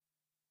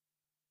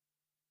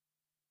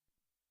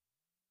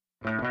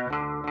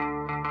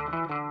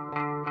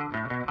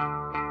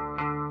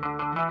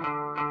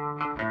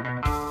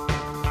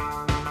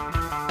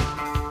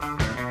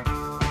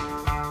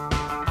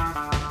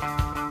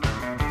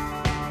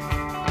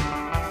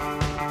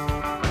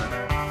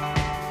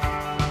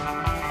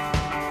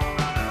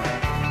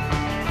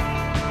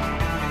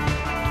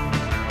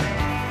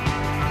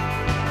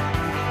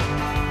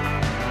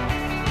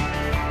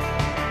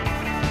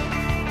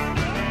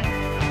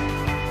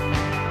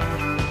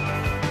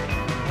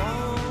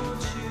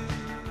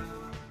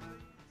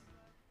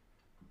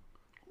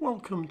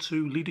Welcome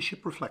to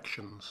Leadership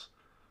Reflections,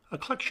 a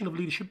collection of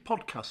leadership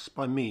podcasts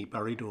by me,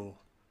 Barry Dore.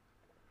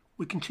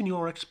 We continue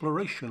our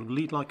exploration of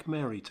Lead Like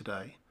Mary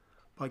today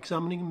by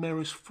examining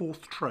Mary's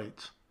fourth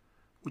trait,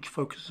 which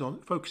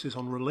focuses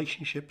on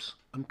relationships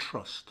and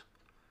trust.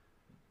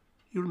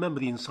 You remember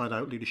the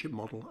inside-out leadership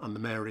model and the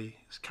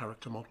Mary's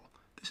character model.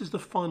 This is the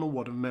final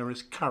one of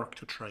Mary's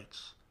character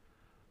traits,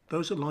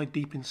 those that lie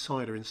deep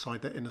inside her,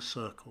 inside their inner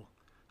circle,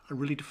 and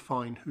really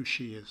define who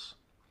she is.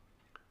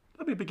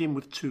 Let me begin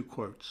with two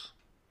quotes.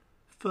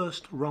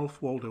 First,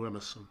 Ralph Waldo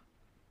Emerson.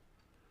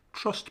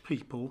 Trust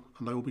people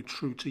and they will be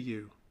true to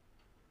you.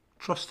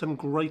 Trust them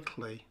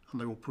greatly and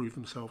they will prove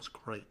themselves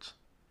great.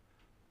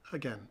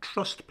 Again,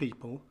 trust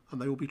people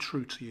and they will be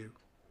true to you.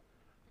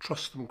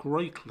 Trust them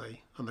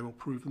greatly and they will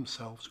prove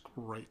themselves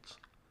great.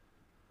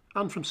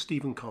 And from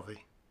Stephen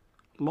Covey.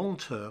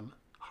 Long-term,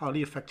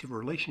 highly effective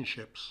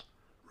relationships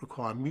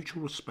require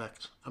mutual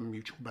respect and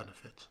mutual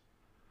benefit.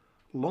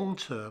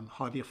 Long-term,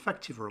 highly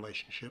effective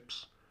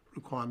relationships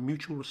require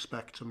mutual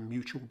respect and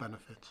mutual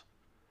benefit.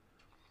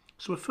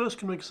 So we're first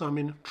going to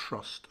examine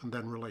trust and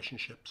then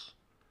relationships.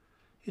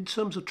 In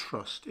terms of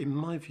trust, in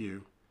my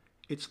view,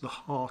 it's the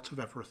heart of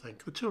everything.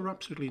 The two are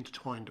absolutely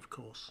intertwined, of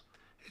course.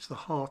 It's the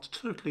heart,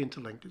 totally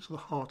interlinked. It's the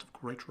heart of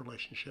great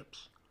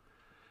relationships.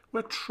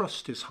 Where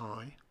trust is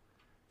high,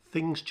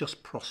 things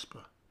just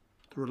prosper.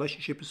 The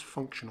relationship is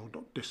functional,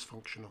 not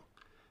dysfunctional.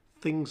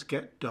 Things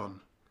get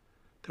done.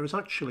 There is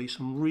actually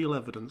some real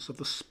evidence of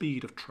the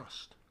speed of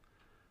trust.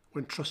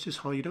 When trust is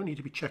high, you don't need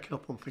to be checking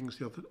up on things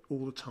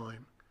all the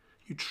time.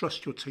 You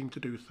trust your team to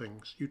do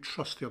things. You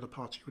trust the other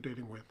party you're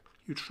dealing with.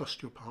 You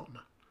trust your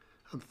partner.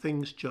 And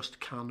things just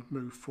can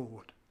move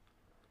forward.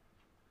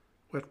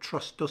 Where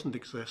trust doesn't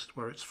exist,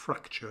 where it's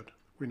fractured,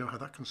 we know how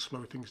that can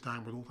slow things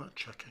down with all that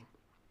checking.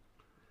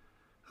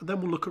 And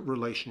then we'll look at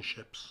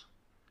relationships.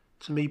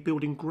 To me,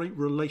 building great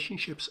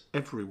relationships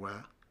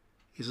everywhere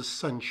is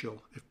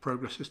essential if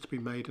progress is to be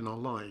made in our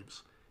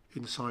lives,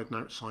 inside and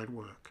outside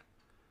work.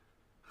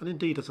 And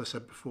indeed, as I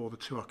said before, the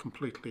two are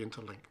completely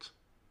interlinked.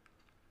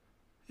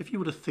 If you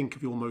were to think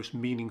of your most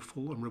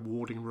meaningful and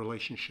rewarding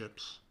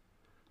relationships,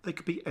 they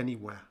could be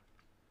anywhere.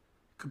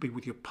 It could be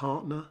with your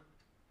partner,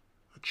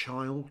 a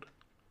child,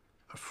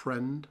 a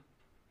friend,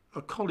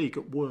 a colleague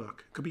at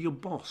work. It could be your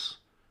boss.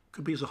 It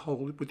could be as a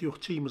whole, with your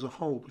team as a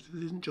whole. But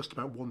it isn't just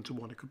about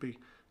one-to-one. It could be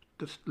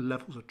the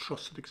levels of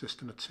trust that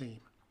exist in a team.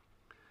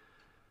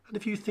 And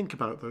if you think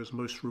about those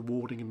most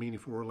rewarding and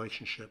meaningful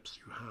relationships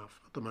you have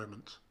at the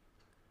moment,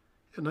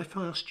 and if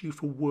I asked you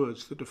for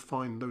words that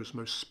define those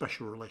most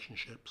special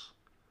relationships,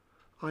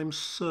 I'm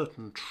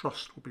certain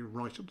trust will be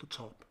right at the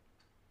top.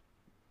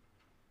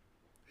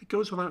 It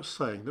goes without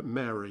saying that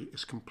Mary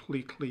is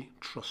completely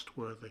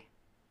trustworthy.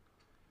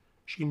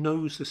 She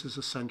knows this is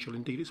essential.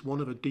 Indeed, it's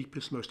one of her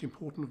deepest, most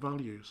important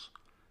values.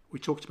 We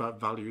talked about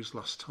values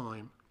last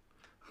time,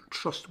 and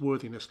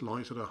trustworthiness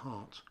lies at her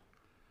heart.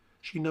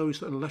 She knows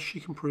that unless she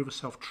can prove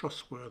herself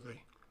trustworthy,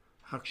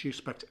 how can she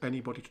expect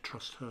anybody to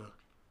trust her?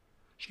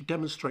 She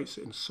demonstrates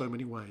it in so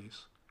many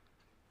ways.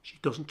 She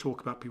doesn't talk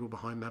about people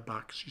behind their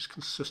backs. She's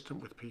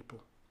consistent with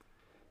people.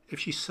 If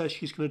she says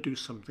she's going to do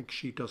something,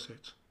 she does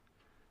it.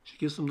 She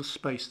gives them the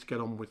space to get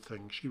on with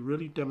things. She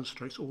really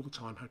demonstrates all the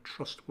time how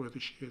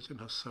trustworthy she is in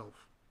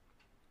herself.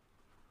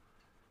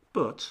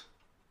 But,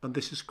 and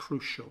this is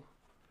crucial,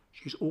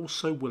 she's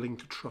also willing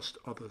to trust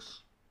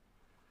others.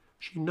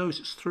 She knows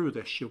it's through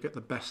this she'll get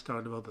the best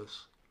out of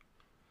others.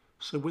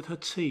 So with her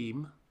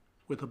team,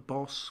 with her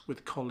boss,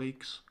 with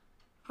colleagues,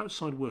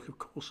 outside work of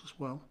course as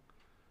well,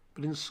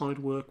 but inside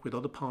work with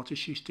other parties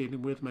she's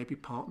dealing with, maybe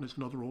partners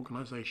in other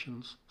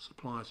organisations,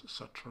 suppliers,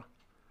 etc.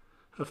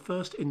 Her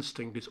first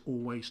instinct is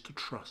always to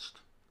trust.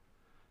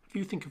 If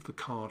you think of the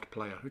card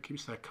player who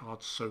keeps their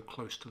cards so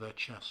close to their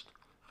chest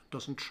and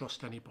doesn't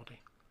trust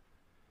anybody.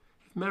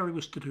 If Mary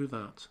was to do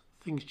that,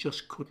 things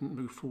just couldn't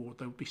move forward.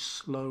 They would be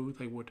slow,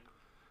 they would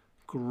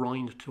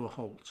grind to a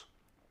halt.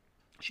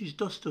 She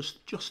does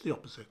just the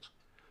opposite.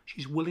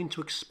 She's willing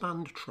to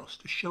expand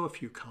trust, to show a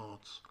few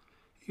cards,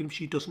 even if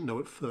she doesn't know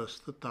at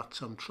first that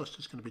trust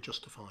is going to be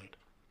justified.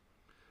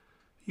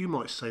 You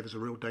might say there's a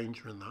real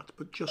danger in that,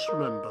 but just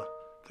remember,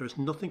 there is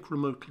nothing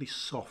remotely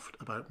soft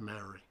about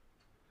Mary.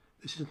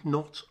 This is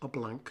not a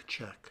blank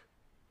cheque.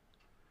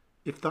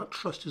 If that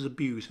trust is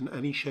abused in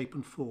any shape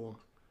and form,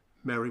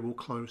 Mary will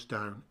close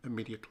down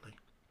immediately.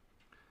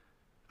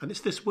 And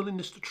it's this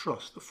willingness to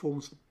trust that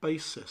forms the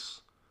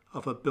basis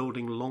of her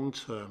building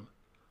long-term,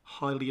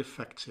 highly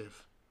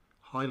effective,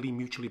 highly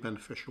mutually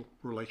beneficial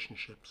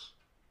relationships.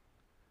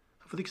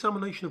 For the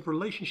examination of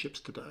relationships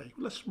today,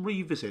 let's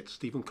revisit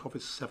Stephen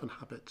Covey's 7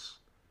 habits.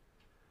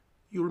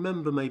 You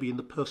remember maybe in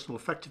the personal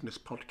effectiveness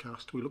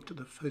podcast, we looked at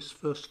his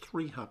first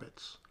 3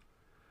 habits.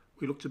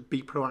 We looked at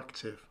be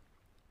proactive,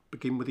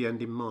 begin with the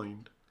end in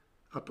mind,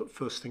 and put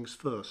first things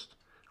first.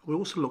 We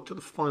also looked at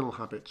the final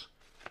habit,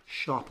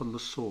 sharpen the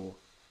saw.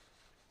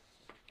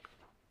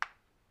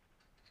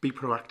 Be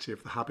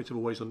proactive, the habit of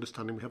always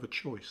understanding we have a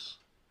choice.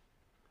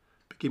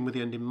 Begin with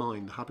the end in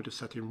mind, the habit of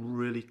setting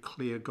really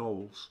clear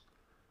goals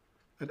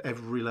at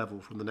every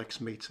level, from the next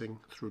meeting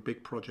through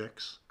big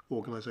projects,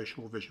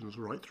 organisational visions,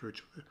 right through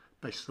to the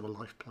basis of a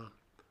life plan.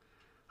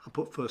 And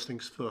put first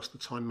things first, the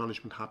time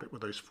management habit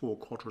with those 4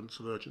 quadrants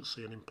of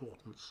urgency and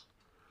importance.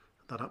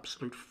 That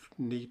absolute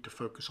need to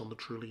focus on the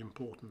truly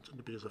important and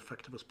to be as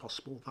effective as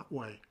possible that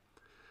way.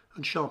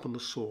 And sharpen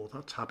the saw,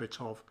 that habit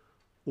of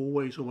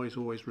always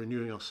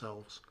renewing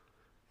ourselves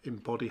in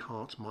body,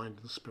 heart, mind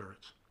and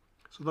spirit.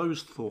 So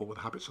those 4 were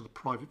the habits of the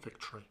private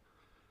victory.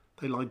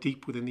 They lie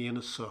deep within the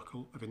inner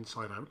circle of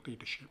inside-out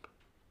leadership.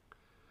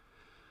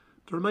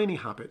 The remaining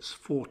habits,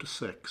 4 to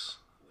 6,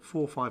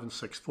 4, 5 and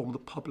 6, form the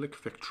public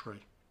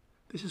victory.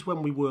 This is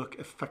when we work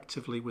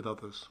effectively with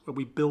others, where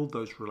we build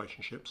those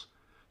relationships.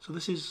 So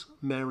this is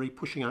Mary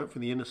pushing out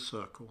from the inner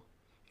circle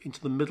into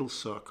the middle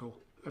circle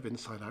of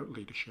inside-out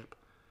leadership.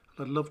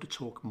 And I'd love to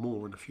talk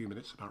more in a few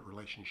minutes about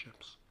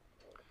relationships.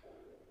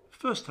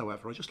 First,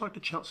 however, I'd just like to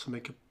chat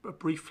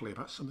briefly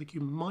about something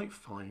you might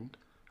find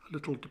a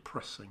little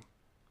depressing.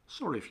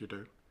 Sorry if you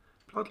do,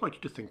 but I'd like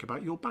you to think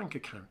about your bank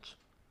account.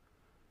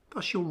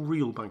 That's your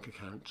real bank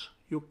account,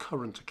 your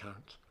current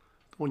account,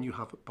 the one you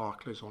have at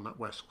Barclays or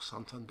NatWest or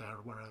Santander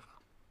or wherever.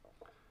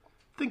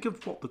 Think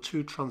of what the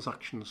 2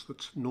 transactions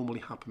that normally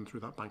happen through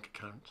that bank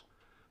account.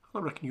 I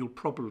reckon you'll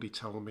probably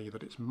tell me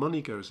that it's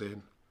money goes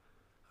in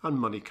and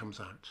money comes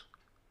out.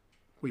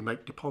 We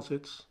make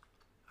deposits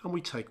and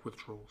we take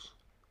withdrawals.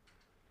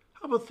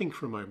 Have a think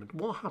for a moment.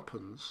 What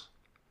happens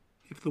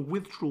if the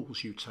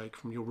withdrawals you take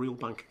from your real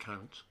bank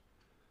account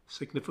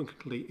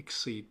significantly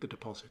exceed the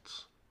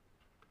deposits?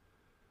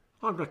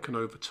 I reckon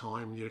over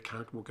time your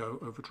account will go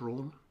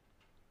overdrawn.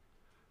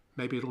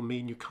 Maybe it'll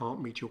mean you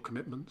can't meet your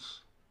commitments.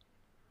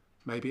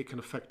 Maybe it can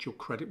affect your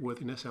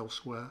creditworthiness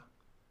elsewhere.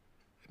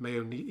 It may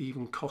only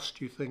even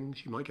cost you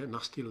things. You might get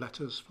nasty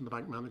letters from the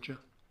bank manager.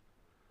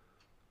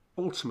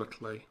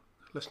 Ultimately,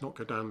 let's not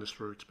go down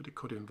this route, but it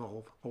could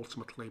involve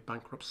ultimately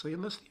bankruptcy.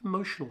 And there's the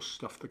emotional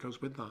stuff that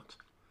goes with that.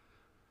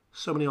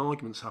 So many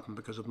arguments happen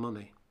because of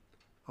money.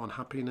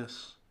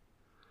 Unhappiness,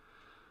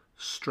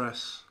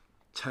 stress,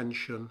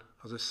 tension,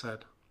 as I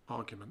said,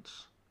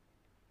 arguments.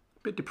 A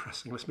bit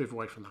depressing. Let's move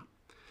away from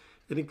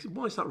that.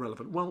 Why is that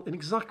relevant? Well, in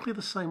exactly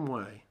the same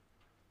way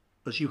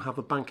as you have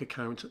a bank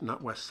account at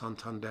NatWest,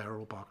 Santander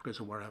or Barclays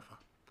or wherever,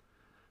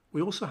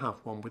 we also have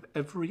one with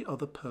every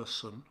other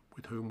person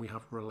with whom we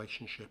have a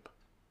relationship.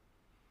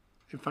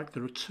 In fact,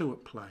 there are 2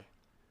 at play.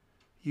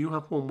 You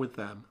have one with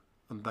them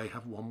and they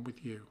have one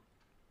with you.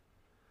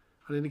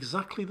 And in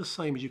exactly the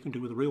same as you can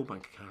do with a real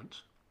bank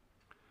account,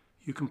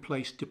 you can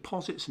place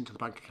deposits into the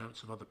bank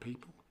accounts of other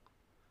people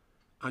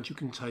and you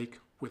can take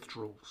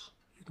withdrawals.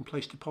 You can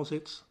place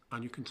deposits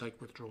and you can take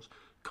withdrawals.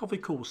 Covey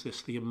calls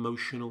this the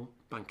emotional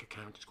bank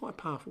account. It's quite a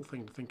powerful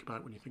thing to think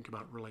about when you think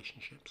about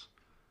relationships.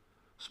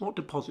 So what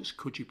deposits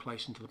could you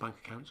place into the bank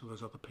accounts of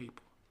those other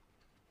people?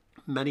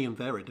 Many and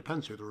varied,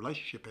 depends who the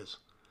relationship is.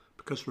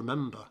 Because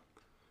remember,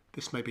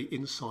 this may be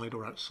inside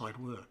or outside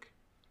work.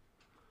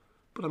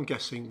 But I'm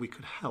guessing we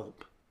could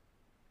help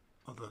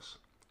others,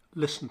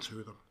 listen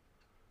to them,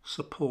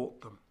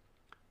 support them,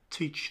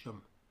 teach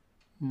them,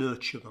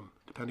 nurture them,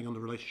 depending on the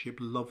relationship,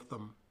 love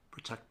them,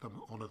 protect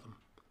them, honour them.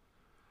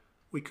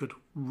 We could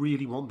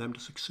really want them to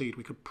succeed.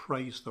 We could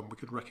praise them. We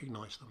could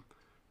recognise them.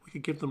 We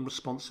could give them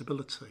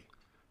responsibility.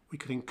 We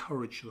could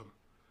encourage them.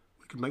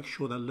 We could make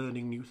sure they're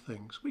learning new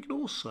things. We could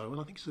also, and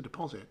I think it's a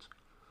deposit,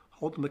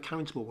 hold them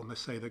accountable when they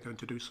say they're going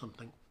to do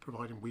something,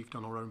 providing we've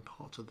done our own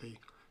part of the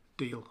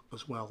deal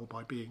as well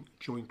by being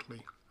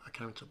jointly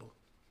accountable.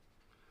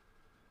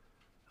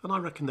 And I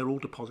reckon they're all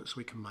deposits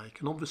we can make,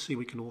 and obviously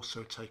we can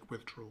also take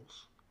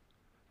withdrawals.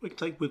 We can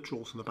take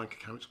withdrawals from the bank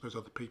accounts of those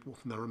other people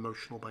from their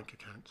emotional bank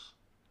accounts.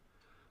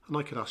 And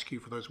I could ask you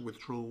for those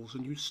withdrawals,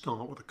 and you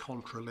start with a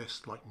contra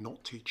list like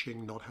not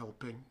teaching, not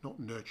helping, not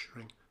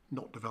nurturing,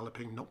 not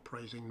developing, not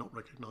praising, not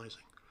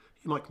recognising.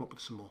 You might come up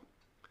with some more.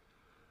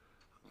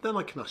 Then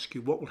I can ask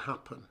you what will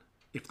happen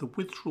if the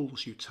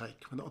withdrawals you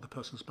take from the other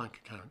person's bank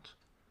account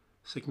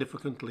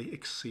significantly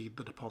exceed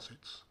the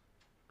deposits.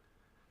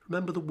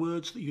 Remember the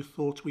words that we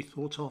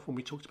thought of when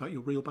we talked about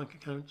your real bank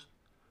account?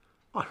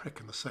 I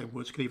reckon the same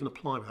words could even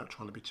apply without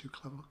trying to be too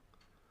clever.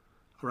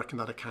 I reckon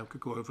that account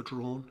could go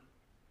overdrawn,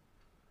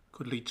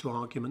 could lead to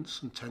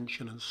arguments and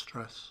tension and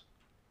stress.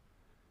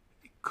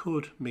 It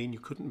could mean you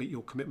couldn't meet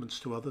your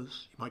commitments to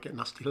others. You might get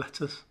nasty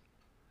letters.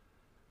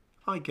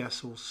 I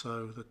guess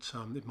also that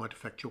it might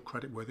affect your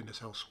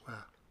creditworthiness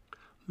elsewhere.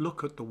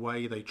 Look at the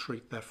way they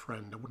treat their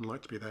friend. I wouldn't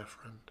like to be their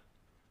friend.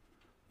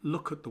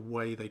 Look at the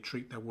way they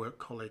treat their work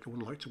colleague. I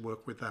wouldn't like to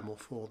work with them or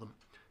for them.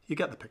 You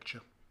get the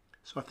picture.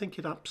 So I think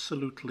it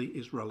absolutely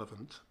is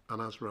relevant,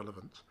 and as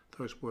relevant,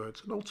 those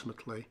words. And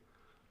ultimately,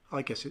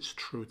 I guess it's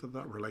true that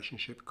that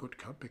relationship could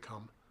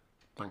become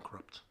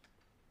bankrupt.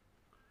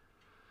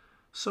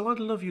 So I'd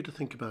love you to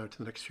think about in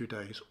the next few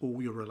days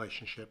all your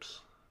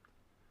relationships.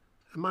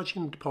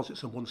 Imagine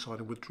deposits on one side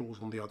and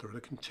withdrawals on the other in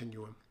a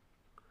continuum.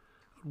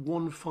 At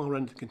one far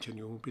end of the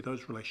continuum will be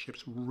those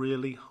relationships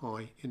really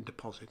high in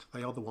deposit.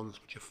 They are the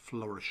ones which are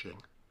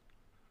flourishing.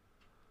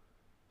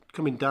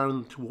 Coming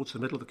down towards the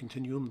middle of the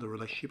continuum, the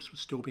relationships would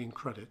still be in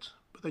credit,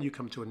 but then you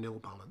come to a nil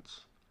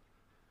balance.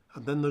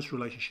 And then those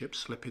relationships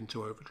slip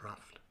into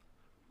overdraft,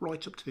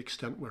 right up to the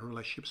extent where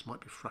relationships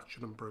might be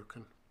fractured and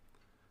broken.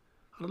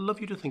 And I'd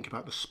love you to think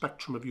about the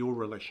spectrum of your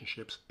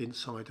relationships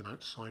inside and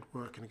outside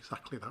work in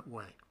exactly that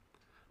way.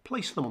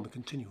 Place them on the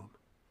continuum.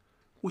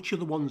 Which are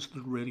the ones that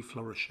are really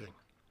flourishing?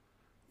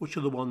 Which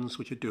are the ones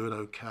which are doing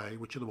okay?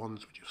 Which are the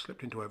ones which have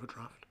slipped into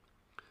overdraft?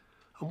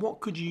 And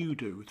what could you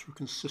do through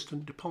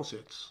consistent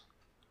deposits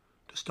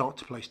to start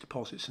to place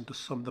deposits into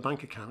some of the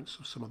bank accounts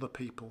of some other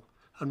people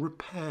and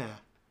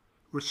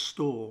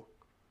restore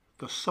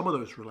some of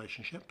those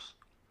relationships?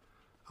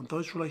 And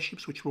those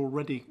relationships which are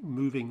already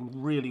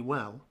moving really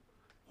well,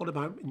 what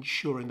about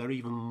ensuring they're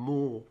even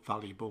more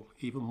valuable,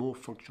 even more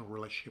functional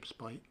relationships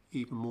by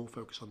even more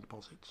focus on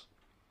deposits?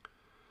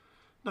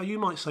 Now you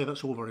might say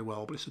that's all very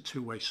well, but it's a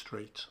two-way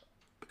street,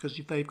 because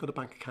they've got a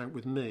bank account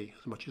with me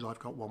as much as I've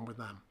got one with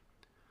them.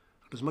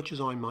 And as much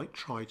as I might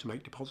try to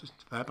make deposits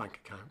into their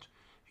bank account,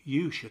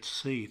 you should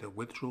see the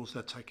withdrawals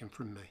they're taking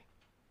from me.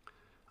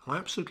 And I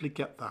absolutely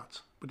get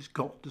that, but it's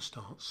got to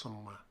start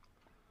somewhere.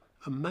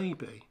 And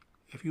maybe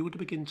if you were to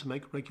begin to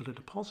make regular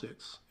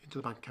deposits into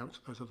the bank accounts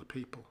of those other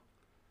people,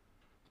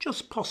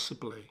 just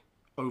possibly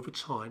over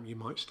time you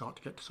might start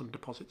to get some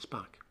deposits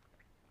back.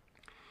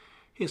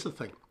 Here's the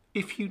thing.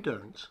 If you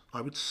don't,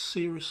 I would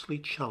seriously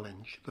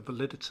challenge the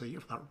validity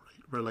of that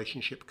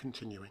relationship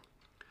continuing.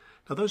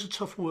 Now those are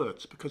tough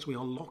words because we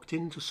are locked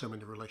into so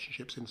many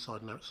relationships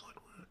inside and outside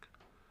work.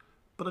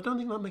 But I don't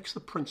think that makes the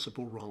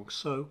principle wrong.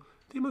 So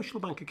the emotional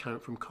bank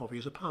account from Covey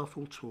is a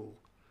powerful tool.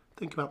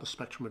 Think about the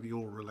spectrum of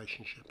your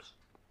relationships.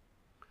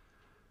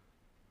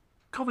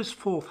 Covey's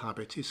fourth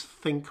habit is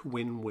think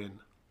win-win.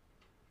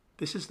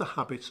 This is the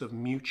habit of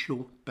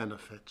mutual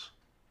benefit.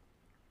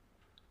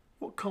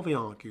 What Covey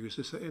argues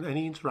is that in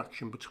any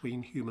interaction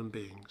between human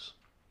beings,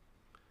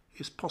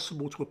 it's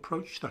possible to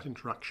approach that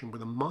interaction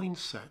with a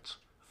mindset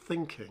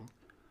thinking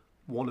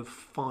one of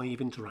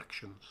five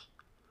interactions.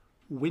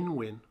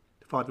 Win-win,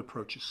 five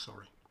approaches,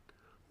 sorry.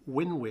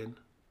 Win-win,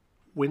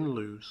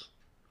 win-lose,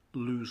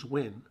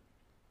 lose-win,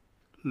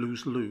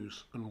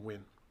 lose-lose, and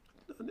win.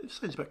 And it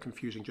sounds a bit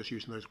confusing just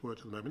using those words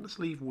at the moment. Let's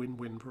leave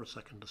win-win for a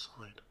second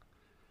aside.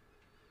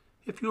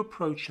 If you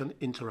approach an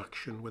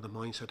interaction with a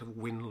mindset of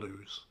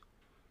win-lose,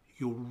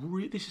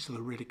 this is a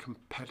really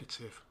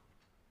competitive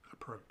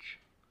approach.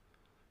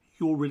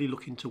 You're really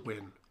looking to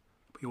win,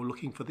 but you're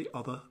looking for the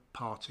other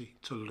party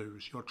to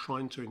lose. You're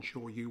trying to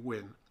ensure you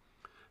win,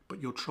 but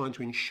you're trying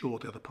to ensure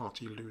the other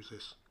party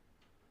loses.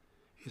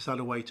 Is that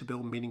a way to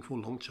build meaningful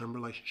long-term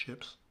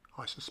relationships?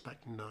 I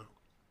suspect no.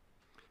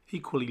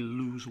 Equally,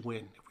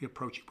 lose-win. If we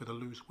approach it with a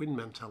lose-win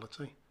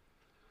mentality,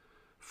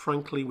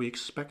 frankly, we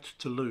expect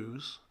to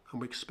lose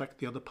and we expect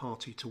the other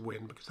party to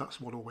win because that's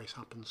what always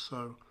happens.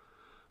 So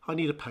I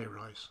need a pay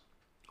rise.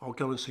 I'll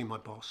go and see my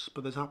boss,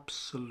 but there's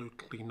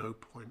absolutely no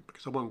point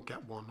because I won't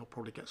get one. I'll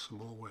probably get some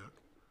more work.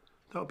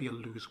 That would be a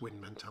lose-win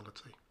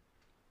mentality.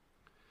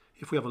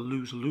 If we have a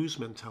lose-lose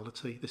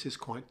mentality, this is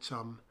quite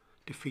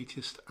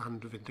defeatist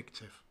and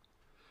vindictive.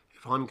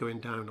 If I'm going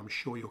down, I'm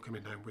sure you're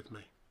coming down with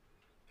me.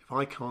 If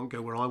I can't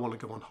go where I want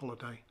to go on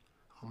holiday,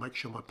 I'll make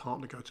sure my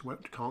partner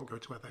can't go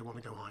to where they want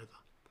to go either.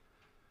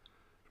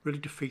 Really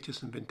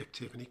defeatist and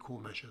vindictive in equal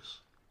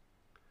measures.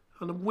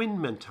 And a win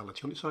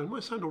mentality on its own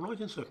might sound all right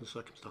in certain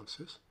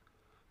circumstances.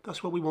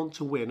 That's where we want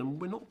to win, and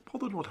we're not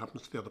bothered what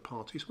happens to the other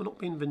parties. We're not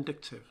being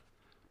vindictive,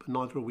 but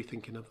neither are we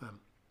thinking of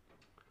them.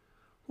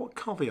 What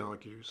Covey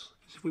argues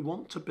is if we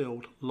want to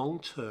build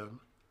long-term,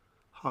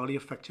 highly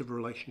effective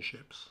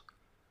relationships,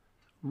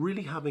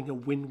 really having a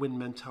win-win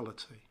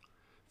mentality,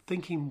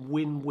 thinking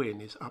win-win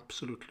is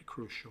absolutely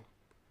crucial.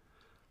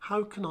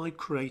 How can I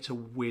create a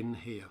win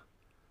here?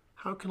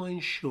 How can I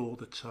ensure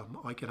that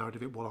I get out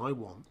of it what I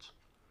want?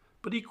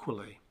 But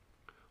equally,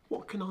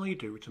 what can I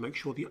do to make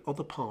sure the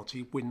other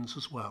party wins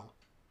as well?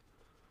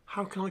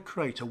 How can I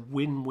create a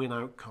win-win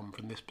outcome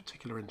from this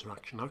particular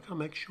interaction? How can I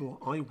make sure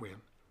I win,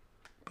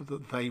 but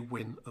that they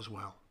win as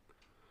well?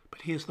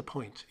 But here's the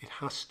point. It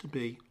has to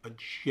be a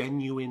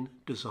genuine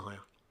desire.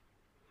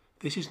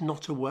 This is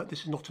not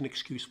an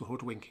excuse for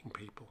hoodwinking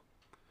people.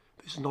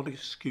 This is not an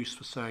excuse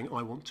for saying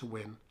I want to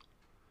win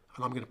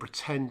and I'm going to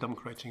pretend I'm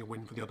creating a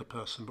win for the other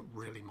person, but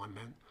really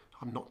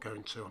I'm not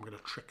going to. I'm going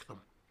to trick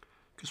them.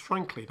 Because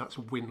frankly, that's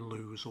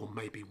win-lose or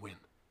maybe win.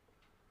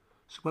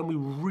 So when we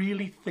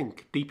really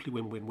think deeply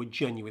win-win, we're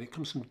genuine. It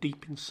comes from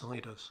deep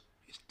inside us.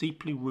 It's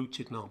deeply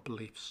rooted in our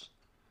beliefs.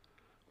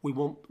 We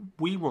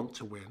want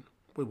to win.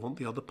 We want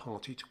the other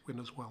party to win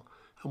as well.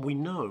 And we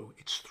know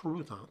it's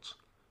through that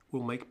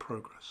we'll make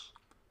progress.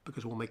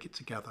 because we'll make it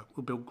together.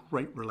 We'll build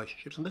great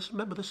relationships. And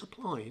remember, this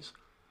applies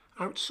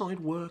outside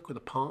work with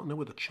a partner,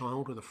 with a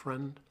child, with a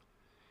friend,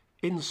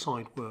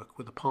 inside work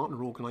with a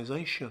partner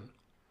organisation,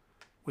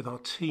 with our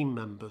team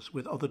members,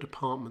 with other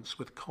departments,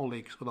 with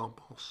colleagues, with our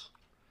boss.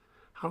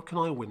 How can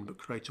I win but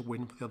create a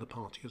win for the other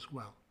party as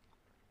well?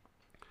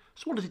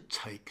 So what does it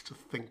take to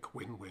think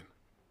win-win?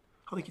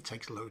 I think it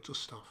takes loads of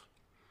stuff.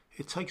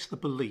 It takes the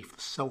belief,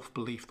 the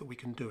self-belief that we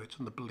can do it,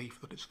 and the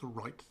belief that it's the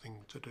right thing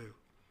to do.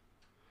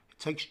 It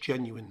takes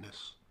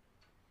genuineness.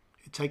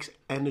 It takes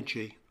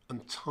energy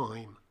and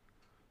time,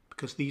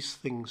 because these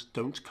things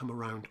don't come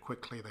around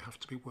quickly. They have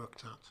to be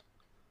worked at.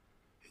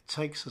 It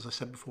takes, as I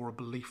said before, a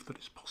belief that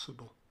it's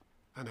possible,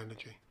 and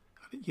energy.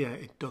 And yeah,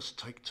 it does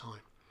take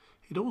time.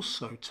 It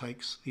also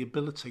takes the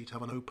ability to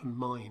have an open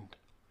mind,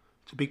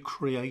 to be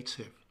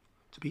creative,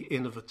 to be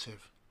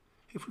innovative.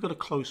 If we've got a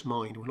closed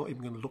mind, we're not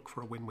even going to look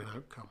for a win-win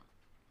outcome,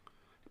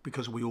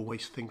 because we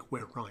always think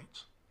we're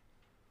right.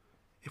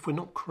 If we're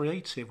not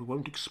creative, we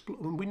won't explore.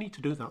 We need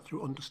to do that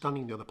through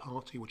understanding the other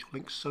party, which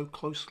links so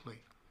closely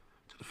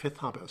to the fifth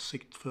habit of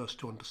seek first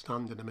to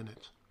understand in a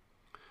minute.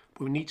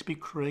 But we need to be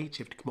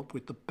creative to come up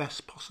with the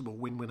best possible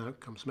win-win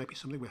outcomes, maybe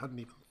something we hadn't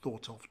even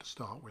thought of to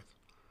start with.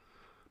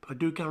 But I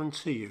do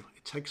guarantee you,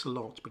 it takes a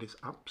lot, but it's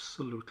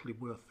absolutely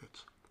worth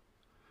it.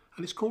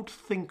 And it's called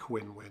think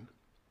win-win.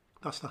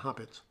 That's the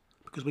habit,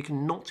 because we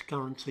cannot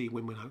guarantee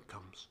win-win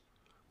outcomes.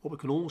 What we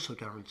can also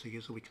guarantee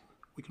is that we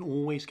can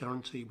always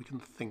guarantee we can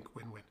think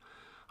win-win.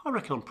 I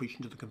reckon I'm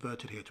preaching to the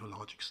converted here to a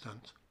large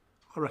extent.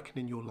 I reckon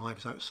in your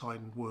lives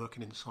outside work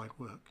and inside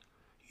work,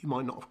 you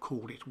might not have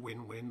called it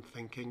win-win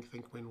thinking,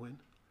 think win-win.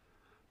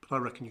 But I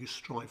reckon you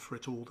strive for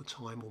it all the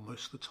time or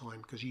most of the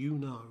time, because you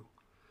know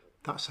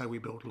that's how we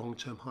build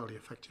long-term, highly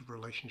effective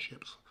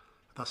relationships.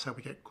 That's how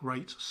we get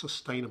great,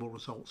 sustainable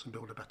results and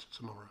build a better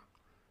tomorrow.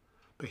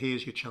 But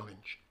here's your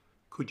challenge.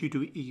 Could you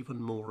do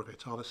even more of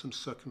it? Are there some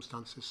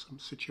circumstances, some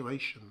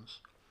situations,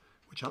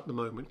 which at the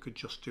moment could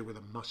just do with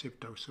a massive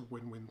dose of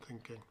win-win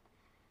thinking?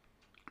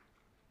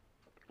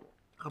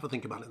 Have a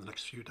think about it in the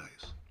next few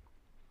days.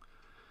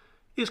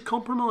 Is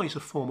compromise a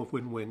form of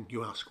win-win,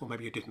 you ask? Or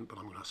maybe you didn't, but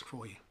I'm going to ask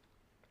for you.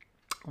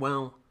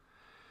 Well,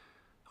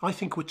 I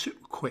think we're too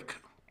quick,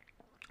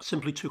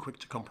 simply too quick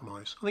to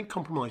compromise. I think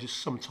compromise is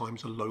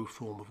sometimes a low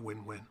form of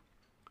win-win,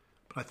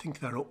 but I think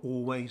there are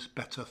always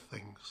better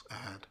things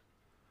ahead.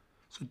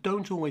 So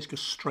don't always go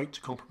straight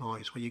to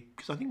compromise,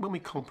 because I think when we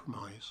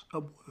compromise,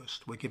 at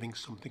worst, we're giving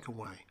something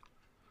away.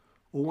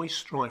 Always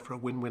strive for a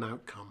win-win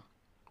outcome,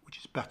 which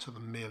is better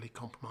than merely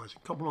compromising.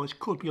 Compromise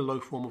could be a low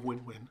form of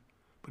win-win,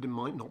 but it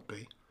might not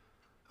be.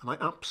 And I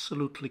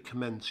absolutely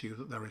commend to you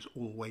that there is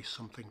always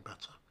something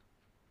better.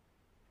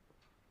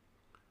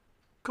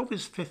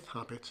 Covey's fifth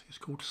habit is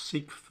called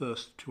seek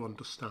first to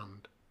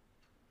understand.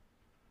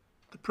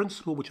 The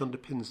principle which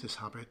underpins this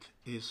habit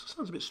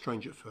sounds a bit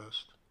strange at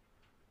first,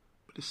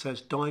 but it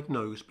says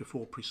diagnose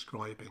before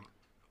prescribing.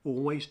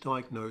 Always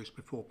diagnose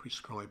before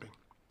prescribing.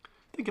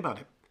 Think about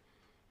it.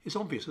 It's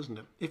obvious, isn't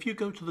it? If you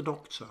go to the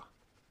doctor,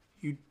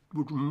 you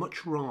would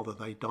much rather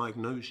they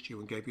diagnosed you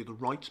and gave you the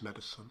right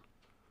medicine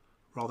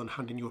rather than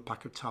handing you a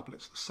pack of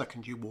tablets the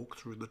second you walk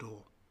through the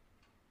door.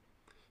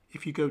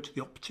 If you go to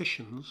the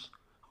opticians,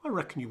 I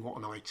reckon you want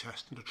an eye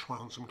test and to try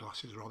on some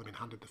glasses rather than being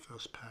handed the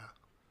first pair.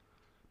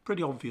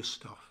 Pretty obvious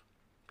stuff.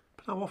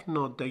 But how often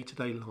in our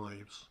day-to-day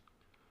lives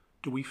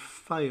do we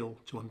fail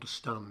to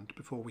understand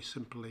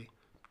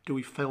do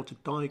we fail to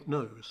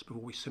diagnose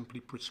before we simply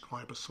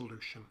prescribe a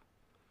solution?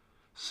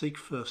 Seek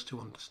first to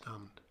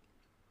understand.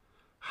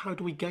 How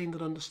do we gain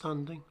that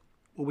understanding?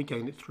 Well, we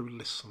gain it through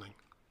listening.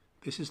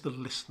 This is the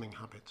listening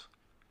habit.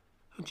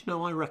 And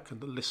I reckon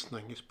that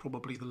listening is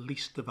probably the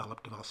least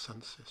developed of our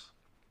senses.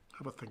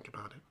 Have a think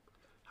about it.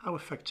 How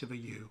effective are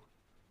you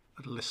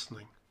at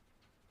listening?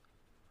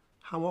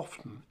 How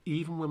often,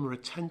 even when we're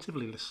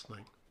attentively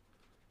listening,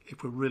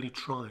 if we're really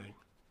trying,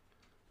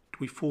 do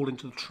we fall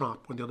into the trap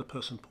when the other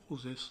person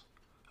pauses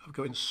of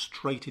going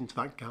straight into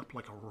that gap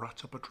like a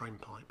rat up a drain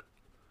pipe?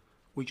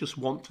 We just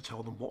want to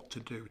tell them what to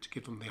do, to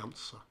give them the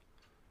answer.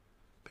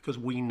 Because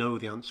we know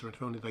the answer, and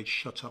if only they'd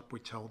shut up,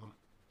 we'd tell them.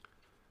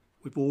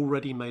 We've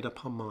already made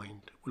up our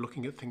mind. We're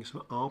looking at things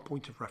from our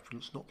point of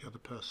reference, not the other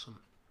person.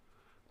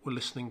 We're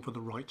listening for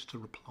the right to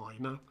reply.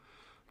 Now,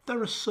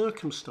 there are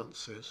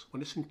circumstances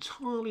when it's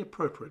entirely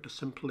appropriate to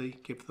simply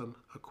give them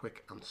a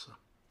quick answer.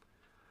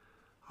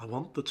 I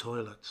want the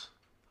toilet.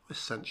 I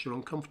sense you're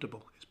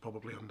uncomfortable. It's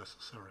probably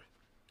unnecessary.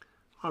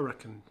 I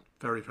reckon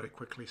very, very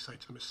quickly say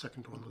to them, "His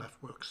second one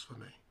left works for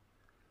me."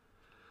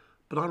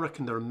 But I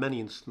reckon there are many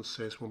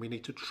instances when we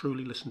need to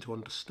truly listen to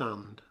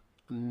understand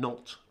and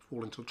not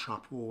fall into the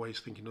trap of always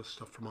thinking of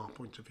stuff from our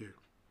point of view.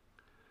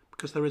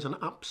 Because there is an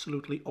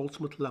absolutely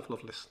ultimate level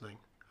of listening,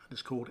 and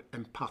it's called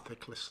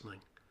empathic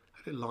listening,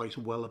 and it lies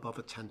well above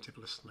attentive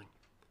listening.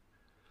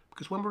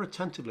 Because when we're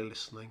attentively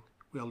listening,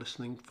 we are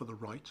listening for the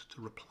right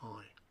to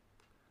reply.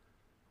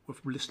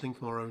 We're listening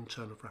from our own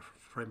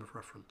frame of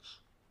reference.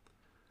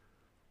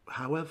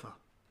 However,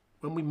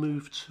 when we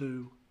move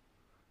to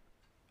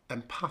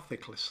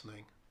empathic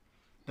listening,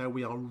 There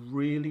we are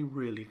really,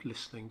 really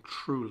listening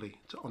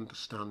truly to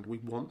understand. We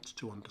want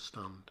to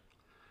understand.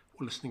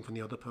 We're listening from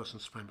the other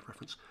person's frame of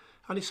reference.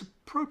 And it's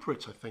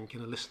appropriate, I think,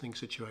 in a listening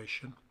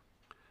situation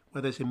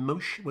where there's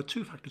emotion, where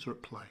two factors are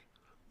at play.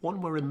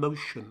 One, where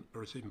emotion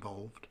is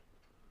involved,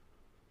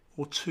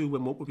 or two,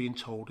 when what we're being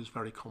told is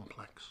very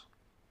complex.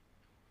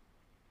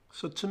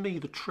 So to me,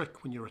 the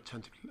trick when you're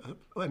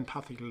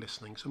empathically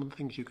listening, some of the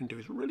things you can do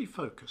is really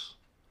focus.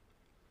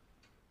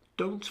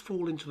 Don't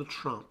fall into the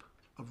trap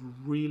of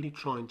really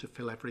trying to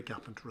fill every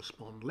gap and to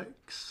respond. Let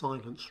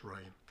silence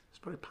reign.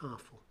 It's very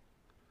powerful.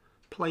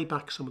 Play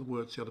back some of the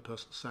words the other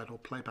person said, or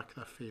play back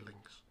their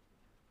feelings.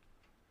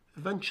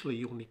 Eventually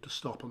you'll need to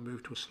stop and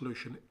move to a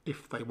solution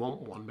if they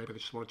want one. Maybe they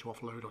just wanted to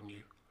offload on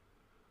you.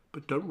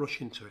 But don't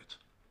rush into it.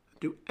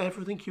 Do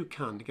everything you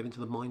can to get into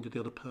the mind of the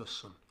other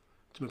person,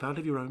 to move out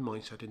of your own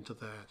mindset into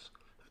theirs,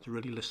 and to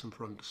really listen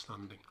for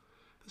understanding.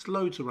 There's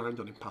loads around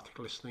on empathic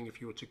listening.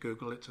 If you were to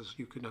Google it, as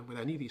you can with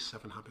any of these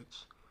 7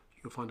 habits,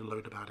 you'll find a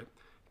load about it.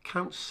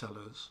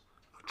 Counsellors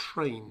are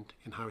trained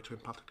in how to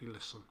empathically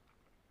listen.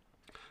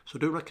 So I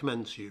do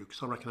recommend to you,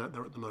 because I reckon out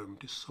there at the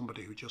moment is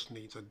somebody who just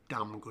needs a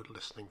damn good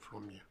listening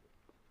from you.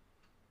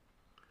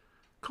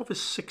 Covey's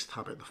 6th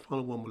habit, the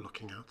final one we're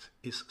looking at,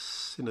 is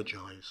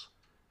synergize.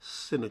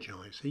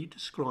 Synergize. He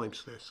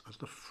describes this as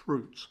the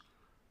fruit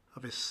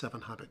of his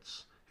 7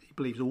 habits. He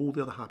believes all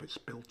the other habits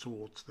build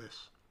towards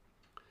this.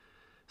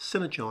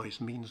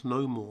 Synergize means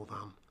no more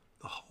than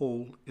the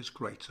whole is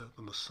greater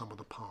than the sum of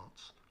the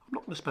parts. I'm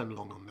not going to spend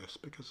long on this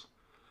because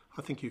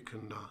I think you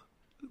can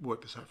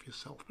work this out for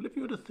yourself. But if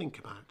you were to think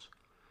about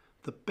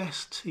the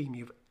best team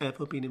you've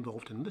ever been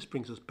involved in, and this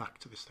brings us back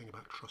to this thing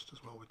about trust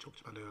as well we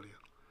talked about earlier.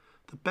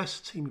 The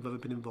best team you've ever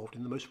been involved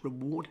in, the most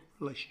rewarding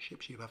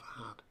relationships you've ever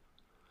had,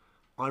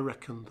 I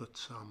reckon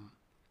that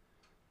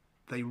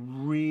they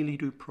really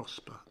do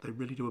prosper. They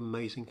really do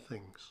amazing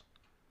things.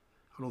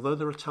 And although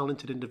there are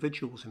talented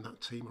individuals in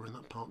that team or in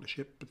that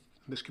partnership, but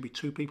this could be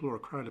 2 people or a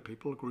crowd of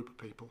people, a group of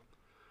people,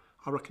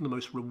 I reckon the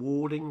most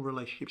rewarding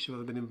relationships you've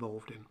ever been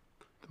involved in,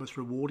 the most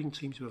rewarding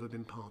teams you've ever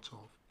been part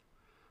of,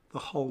 the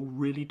whole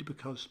really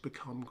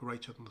become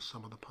greater than the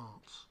sum of the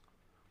parts.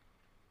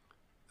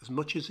 As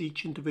much as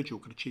each individual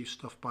could achieve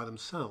stuff by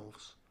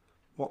themselves,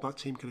 what that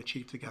team can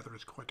achieve together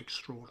is quite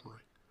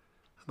extraordinary.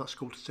 And that's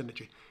called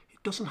synergy.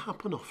 It doesn't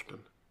happen often.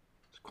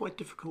 It's quite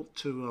difficult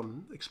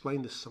to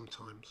explain this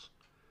sometimes,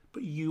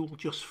 but you'll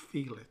just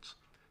feel it.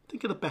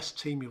 Think of the best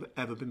team you've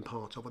ever been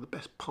part of, or the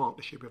best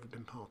partnership you've ever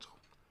been part of.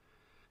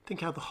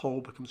 Think how the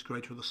whole becomes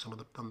greater than the sum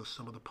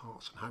of the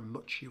parts, and how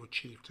much you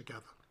achieve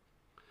together.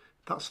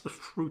 That's the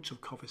fruit of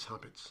Covey's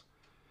habits.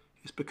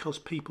 It's because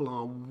people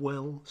are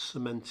well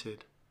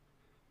cemented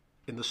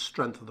in the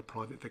strength of the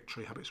private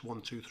victory habits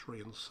 1, 2, 3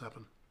 and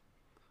 7.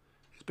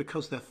 It's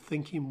because they're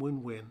thinking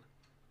win-win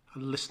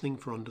and listening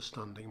for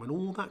understanding. When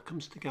all that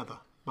comes together,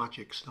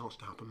 magic starts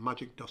to happen.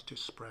 Magic dust is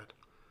spread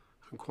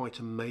and quite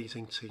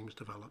amazing teams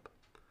develop.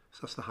 So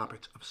that's the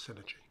habit of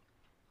synergy.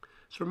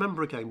 So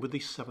remember again, with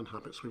these 7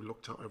 habits we've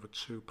looked at over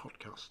 2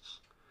 podcasts,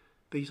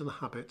 these are the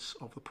habits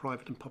of the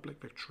private and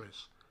public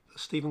victories.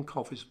 That's Stephen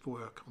Covey's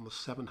work on the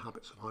 7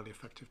 habits of highly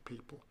effective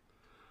people.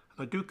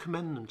 And I do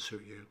commend them to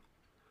you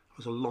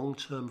as a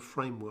long-term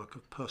framework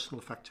of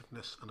personal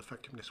effectiveness and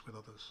effectiveness with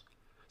others.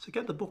 So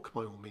get the book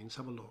by all means,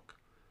 have a look.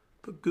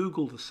 But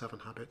Google the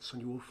 7 habits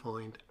and you will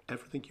find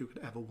everything you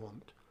could ever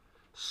want.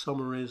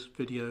 Summaries,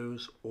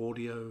 videos,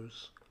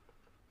 audios,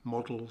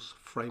 models,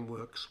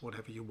 frameworks,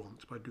 whatever you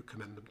want, but I do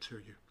commend them to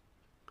you.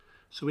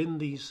 So in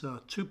these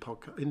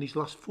in these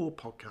last 4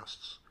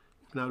 podcasts,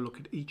 we've now looked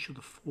at each of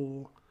the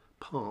 4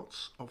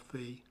 parts of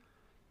the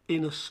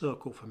inner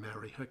circle for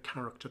Mary, her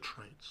character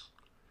traits.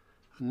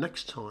 And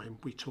next time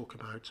we talk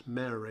about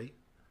Mary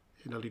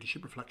in our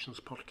Leadership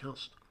Reflections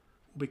podcast,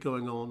 we'll be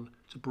going on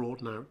to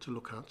broaden out to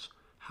look at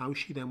how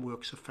she then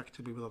works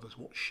effectively with others,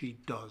 what she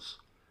does.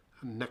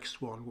 And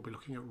next one, we'll be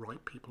looking at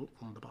right people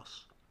on the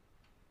bus.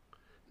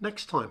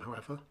 Next time,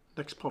 however,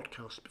 next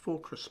podcast, before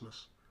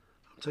Christmas,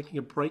 I'm taking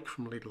a break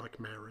from Lead Like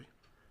Mary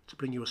to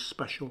bring you a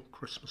special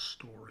Christmas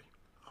story.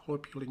 I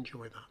hope you'll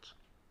enjoy that.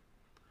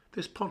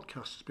 This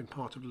podcast has been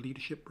part of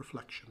Leadership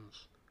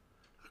Reflections,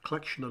 a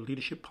collection of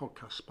leadership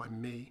podcasts by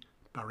me,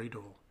 Barry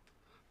Dore.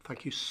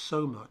 Thank you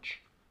so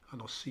much,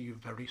 and I'll see you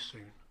very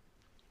soon.